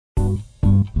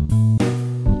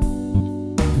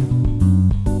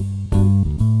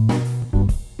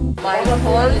My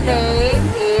whole name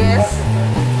is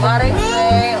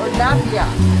Carendaria.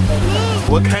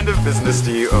 What kind of business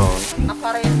do you own? A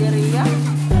Carendaria.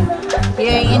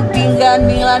 Here in Pinggan,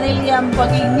 Milaniliam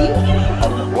Pagini.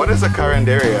 What is a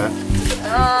Carendaria?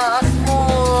 A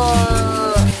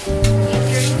small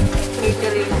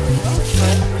eatery.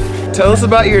 Tell us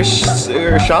about your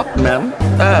shop, ma'am.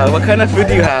 What kind of food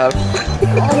do you have?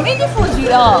 Oh, many foods we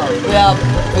have.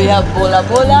 We have bola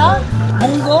bola,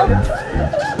 mungo.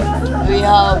 We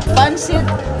have pancit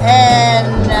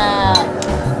and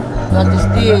what is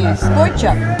this? Pork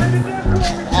chop.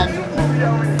 And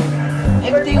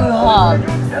everything we have.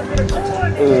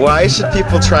 Why should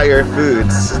people try your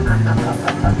foods?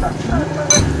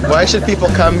 Why should people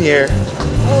come here?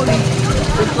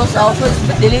 Because our food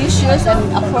is delicious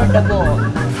and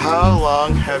affordable. How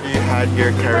long have you had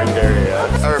your Carendaria?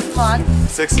 6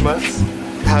 months. 6 months?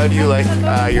 How do you like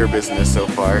your business so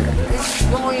far? It's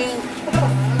going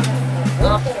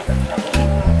up.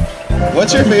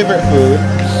 What's your favorite food?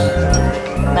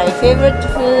 My favorite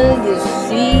food is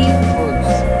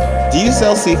seafoods. Do you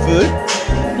sell seafood?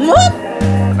 What?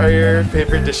 Are your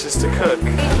favorite dishes to cook?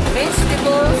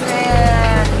 Vegetables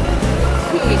and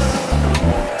fish.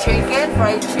 Chicken,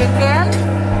 fried chicken,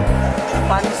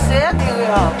 pancit, we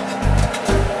have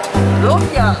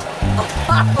lumpia.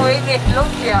 Wait,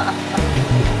 lumpia.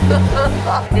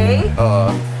 Day?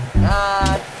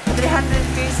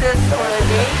 300 pieces for a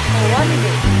day, for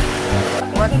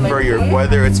 1 day. For your,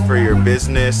 whether it's for your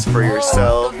business, for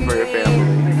yourself, for your family.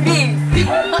 Big.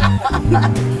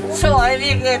 So I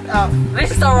live at a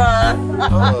restaurant.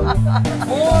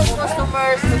 More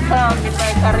customers to come in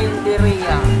my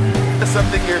Carendaria.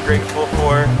 Something you're grateful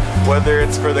for, whether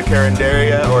it's for the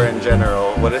Carendaria or in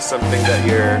general. What is something that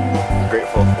you're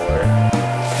grateful for?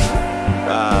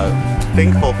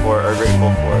 Thankful for or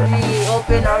grateful for? We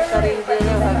open our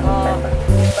Carendaria.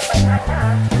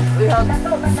 We have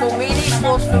so many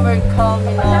customers come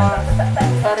in our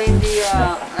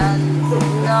Carendaria, and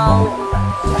now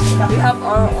we have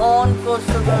our own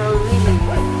customer really.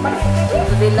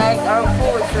 So they like our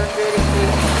food, so very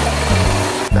good.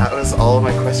 That was all of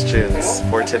my questions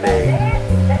for today.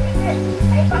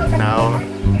 Now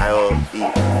I will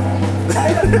eat.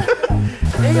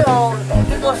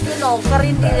 Because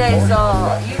Carendaria is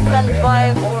you can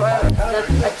buy for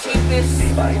a cheapest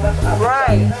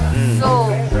price. So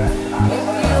if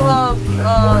you have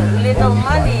little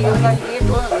money, you can eat.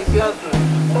 If you have,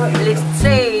 let's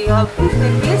say, you have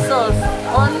 50 pesos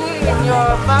only in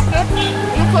your pocket,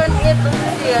 you can eat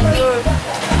only and you're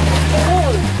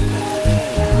full.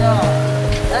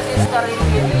 That is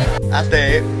Carendaria.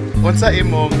 Ate, unsa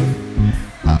imong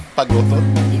pagluto?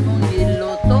 Imong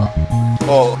niluto.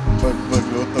 Oh,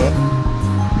 pagluto.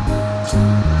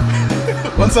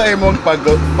 Unsa imong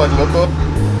pagluto?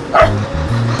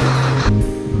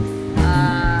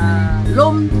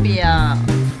 Lumpia.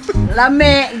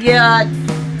 Lami gyud.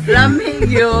 Lami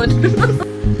gyud.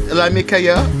 Lami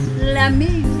kaya?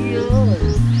 Lami gyud.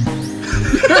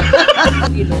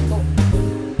 Giluto.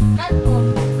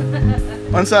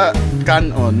 Unsa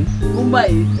kanon?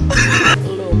 Umay.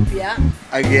 Lumpia.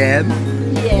 Again?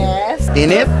 Yes.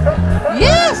 Init?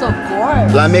 Yes, of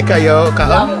course. Lami kayo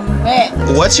kaon?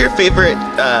 Lami. What's your favorite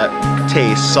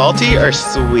taste? Salty or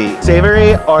sweet?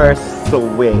 Savory or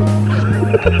sweet?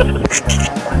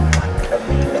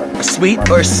 Sweet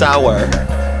or sour?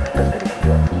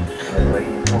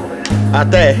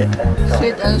 Ate.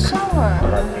 Sweet and sour.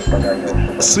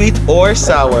 Sweet or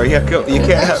sour? You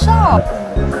can't have. Sour.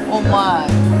 Oh my,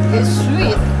 it's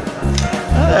sweet.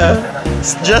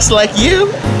 It's just like you.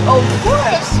 Of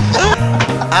course.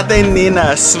 Ate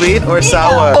Nina, sweet or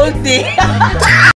sour? Salty.